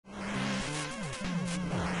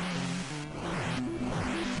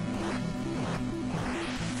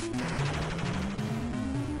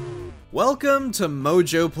Welcome to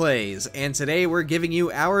MojoPlays, and today we're giving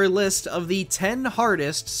you our list of the 10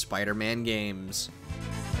 hardest Spider-Man games.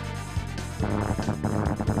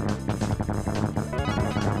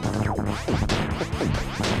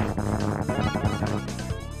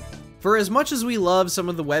 For as much as we love some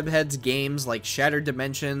of the Webhead's games like Shattered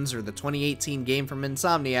Dimensions or the 2018 game from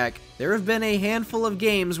Insomniac, there have been a handful of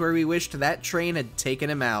games where we wished that train had taken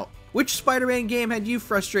him out. Which Spider-Man game had you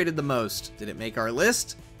frustrated the most? Did it make our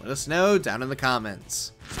list? Let us know down in the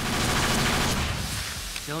comments.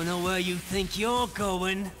 Don't know where you think you're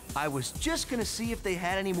going. I was just gonna see if they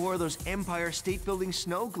had any more of those Empire State Building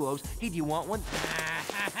snow globes. Hey, do you want one?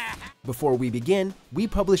 Before we begin, we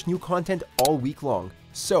publish new content all week long,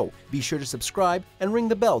 so be sure to subscribe and ring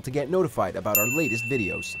the bell to get notified about our latest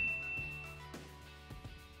videos.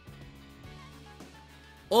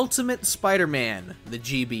 Ultimate Spider-Man, the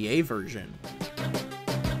GBA version.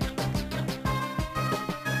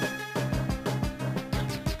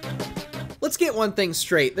 Let's get one thing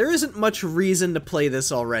straight, there isn't much reason to play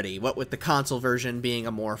this already, what with the console version being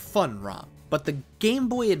a more fun ROM. But the Game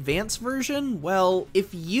Boy Advance version, well,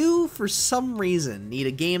 if you, for some reason, need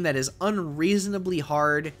a game that is unreasonably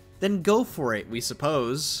hard, then go for it, we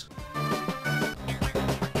suppose.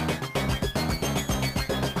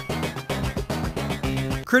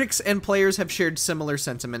 Critics and players have shared similar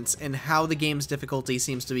sentiments in how the game's difficulty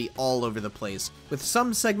seems to be all over the place, with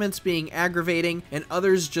some segments being aggravating and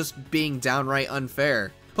others just being downright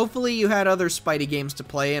unfair. Hopefully you had other Spidey games to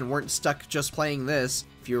play and weren't stuck just playing this.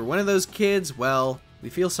 If you were one of those kids, well, we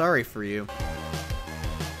feel sorry for you.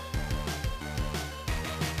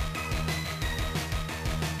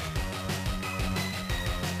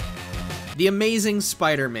 The Amazing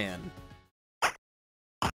Spider-Man.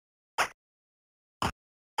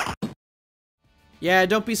 Yeah,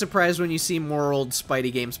 don't be surprised when you see more old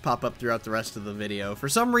Spidey games pop up throughout the rest of the video. For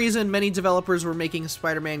some reason, many developers were making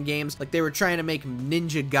Spider-Man games like they were trying to make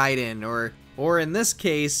Ninja Gaiden or in this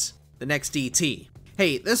case, the next E.T.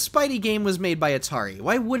 Hey, this Spidey game was made by Atari.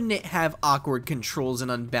 Why wouldn't it have awkward controls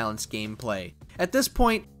and unbalanced gameplay? At this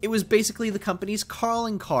point, it was basically the company's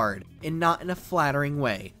calling card, and not in a flattering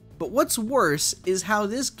way. But what's worse is how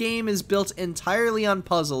this game is built entirely on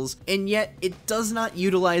puzzles, and yet it does not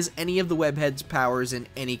utilize any of the Webhead's powers in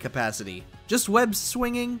any capacity. Just web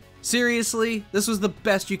swinging? Seriously? This was the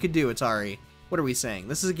best you could do, Atari. What are we saying?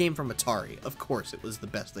 This is a game from Atari. Of course it was the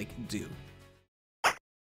best they could do.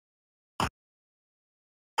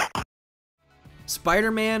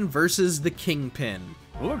 Spider-Man vs. the Kingpin.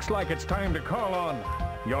 Looks like it's time to call on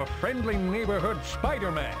your friendly neighborhood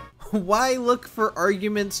Spider-Man. Why look for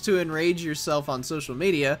arguments to enrage yourself on social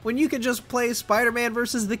media when you could just play Spider-Man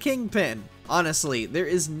vs. the Kingpin? Honestly, there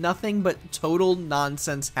is nothing but total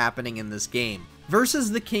nonsense happening in this game. Versus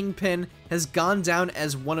the Kingpin has gone down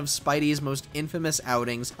as one of Spidey's most infamous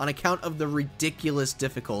outings on account of the ridiculous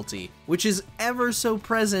difficulty, which is ever so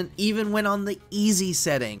present even when on the easy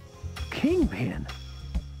setting. Kingpin?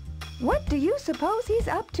 What do you suppose he's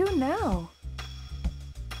up to now?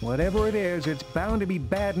 Whatever it is, it's bound to be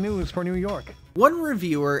bad news for New York. One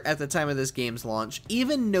reviewer at the time of this game's launch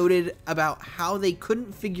even noted about how they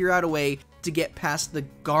couldn't figure out a way to get past the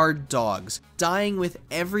guard dogs, dying with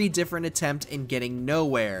every different attempt and getting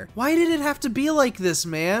nowhere. Why did it have to be like this,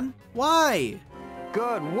 man? Why?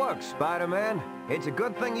 Good work, Spider-Man. It's a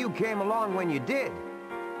good thing you came along when you did.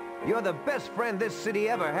 You're the best friend this city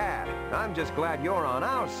ever had. I'm just glad you're on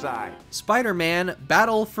our side. Spider-Man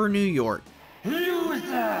Battle for New York.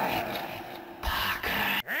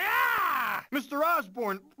 Mr.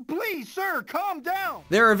 Osborn, please, sir, calm down!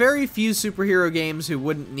 There are very few superhero games who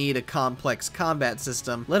wouldn't need a complex combat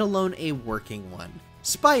system, let alone a working one.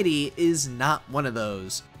 Spidey is not one of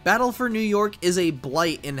those. Battle for New York is a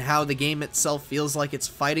blight in how the game itself feels like it's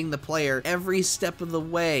fighting the player every step of the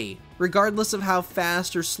way. Regardless of how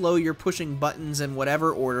fast or slow you're pushing buttons in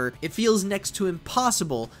whatever order, it feels next to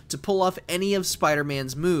impossible to pull off any of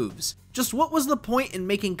Spider-Man's moves. Just what was the point in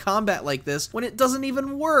making combat like this when it doesn't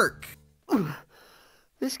even work?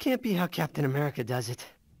 This can't be how Captain America does it.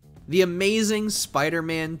 The Amazing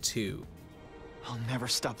Spider-Man 2. I'll never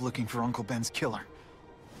stop looking for Uncle Ben's killer.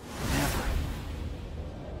 Never.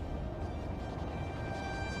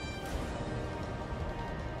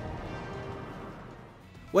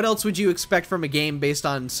 What else would you expect from a game based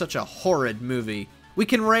on such a horrid movie? We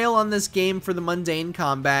can rail on this game for the mundane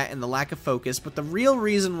combat and the lack of focus, but the real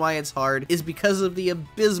reason why it's hard is because of the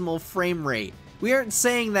abysmal frame rate. We aren't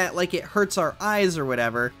saying that like it hurts our eyes or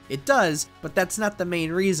whatever. It does, but that's not the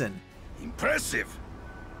main reason. Impressive,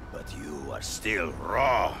 but you are still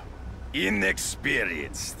raw,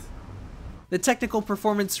 inexperienced. The technical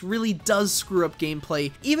performance really does screw up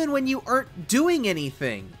gameplay even when you aren't doing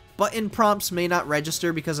anything. Button prompts may not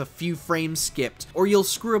register because a few frames skipped, or you'll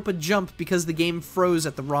screw up a jump because the game froze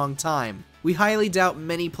at the wrong time. We highly doubt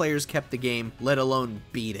many players kept the game, let alone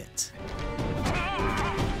beat it.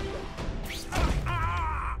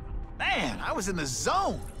 Man, I was in the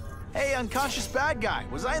zone. Hey, unconscious bad guy,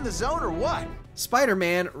 was I in the zone or what?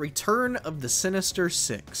 Spider-Man: Return of the Sinister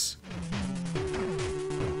Six.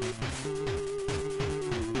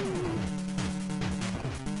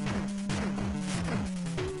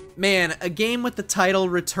 Man, a game with the title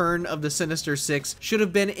Return of the Sinister Six should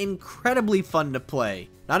have been incredibly fun to play.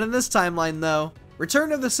 Not in this timeline, though.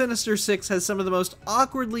 Return of the Sinister Six has some of the most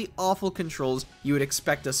awkwardly awful controls you would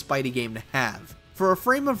expect a Spidey game to have. For a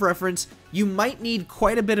frame of reference, you might need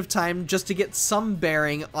quite a bit of time just to get some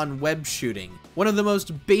bearing on web shooting, one of the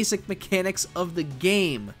most basic mechanics of the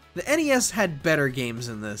game. The NES had better games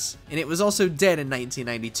than this, and it was also dead in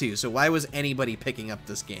 1992, so why was anybody picking up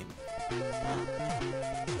this game?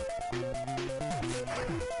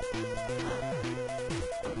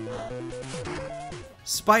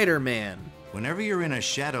 Spider-Man. Whenever you're in a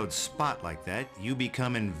shadowed spot like that, you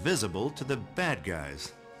become invisible to the bad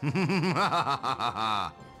guys.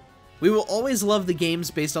 We will always love the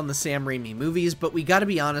games based on the Sam Raimi movies, but we gotta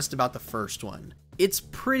be honest about the first one. It's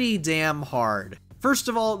pretty damn hard. First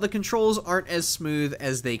of all, the controls aren't as smooth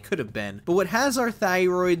as they could have been, but what has our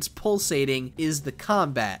thyroids pulsating is the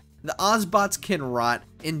combat. The Ozbots can rot,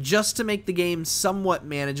 and just to make the game somewhat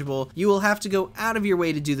manageable, you will have to go out of your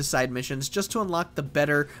way to do the side missions just to unlock the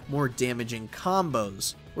better, more damaging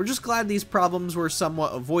combos. We're just glad these problems were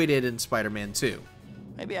somewhat avoided in Spider-Man 2.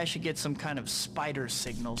 Maybe I should get some kind of spider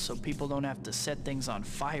signal so people don't have to set things on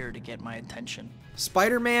fire to get my attention.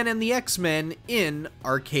 Spider-Man and the X-Men in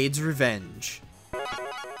Arcade's Revenge.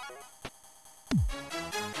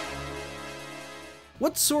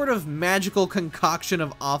 What sort of magical concoction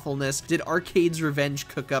of awfulness did Arcade's Revenge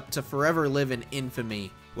cook up to forever live in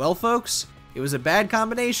infamy? Well, folks, it was a bad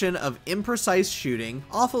combination of imprecise shooting,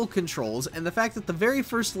 awful controls, and the fact that the very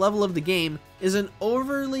first level of the game is an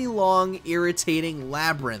overly long, irritating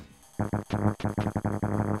labyrinth.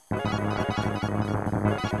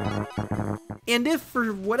 And if,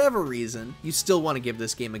 for whatever reason, you still want to give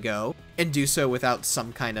this game a go, and do so without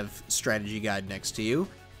some kind of strategy guide next to you,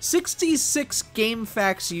 66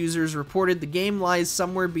 GameFAQs users reported the game lies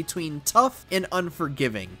somewhere between tough and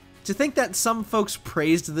unforgiving. To think that some folks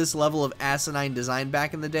praised this level of asinine design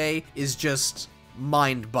back in the day is just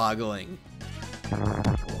mind-boggling.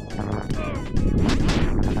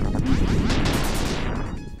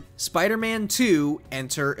 Spider-Man 2: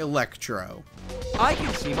 Enter Electro. I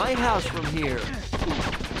can see my house from here.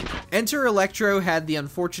 Enter Electro had the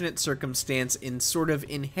unfortunate circumstance in sort of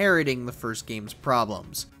inheriting the first game's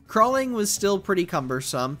problems. Crawling was still pretty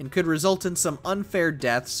cumbersome and could result in some unfair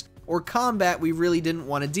deaths or combat we really didn't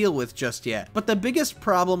want to deal with just yet. But the biggest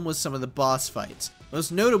problem was some of the boss fights,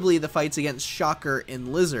 most notably the fights against Shocker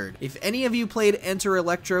and Lizard. If any of you played Enter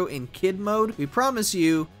Electro in kid mode, we promise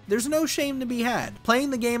you, there's no shame to be had. Playing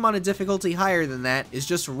the game on a difficulty higher than that is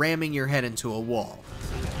just ramming your head into a wall.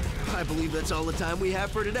 I believe that's all the time we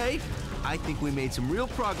have for today. I think we made some real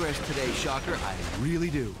progress today, Shocker. I really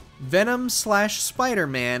do. Venom /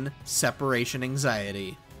 Spider-Man: Separation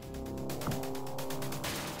Anxiety.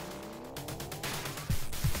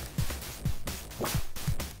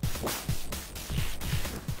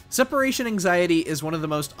 Separation Anxiety is one of the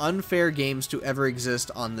most unfair games to ever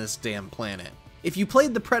exist on this damn planet. If you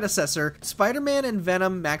played the predecessor, Spider-Man and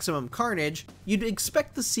Venom: Maximum Carnage, you'd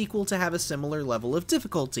expect the sequel to have a similar level of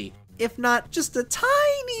difficulty, if not just a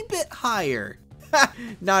tiny bit higher. Ha!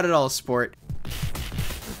 Not at all, sport.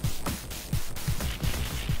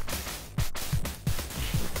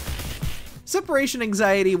 Separation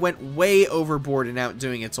Anxiety went way overboard in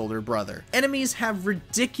outdoing its older brother. Enemies have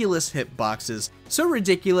ridiculous hitboxes, so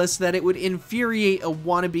ridiculous that it would infuriate a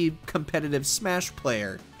wannabe competitive Smash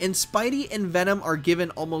player. And Spidey and Venom are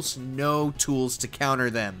given almost no tools to counter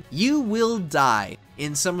them. You will die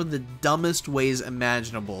in some of the dumbest ways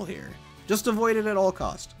imaginable here. Just avoid it at all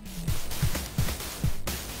costs.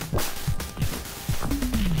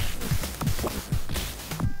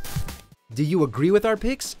 Do you agree with our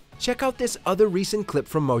picks? Check out this other recent clip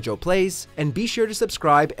from MojoPlays, and be sure to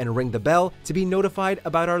subscribe and ring the bell to be notified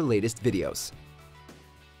about our latest videos.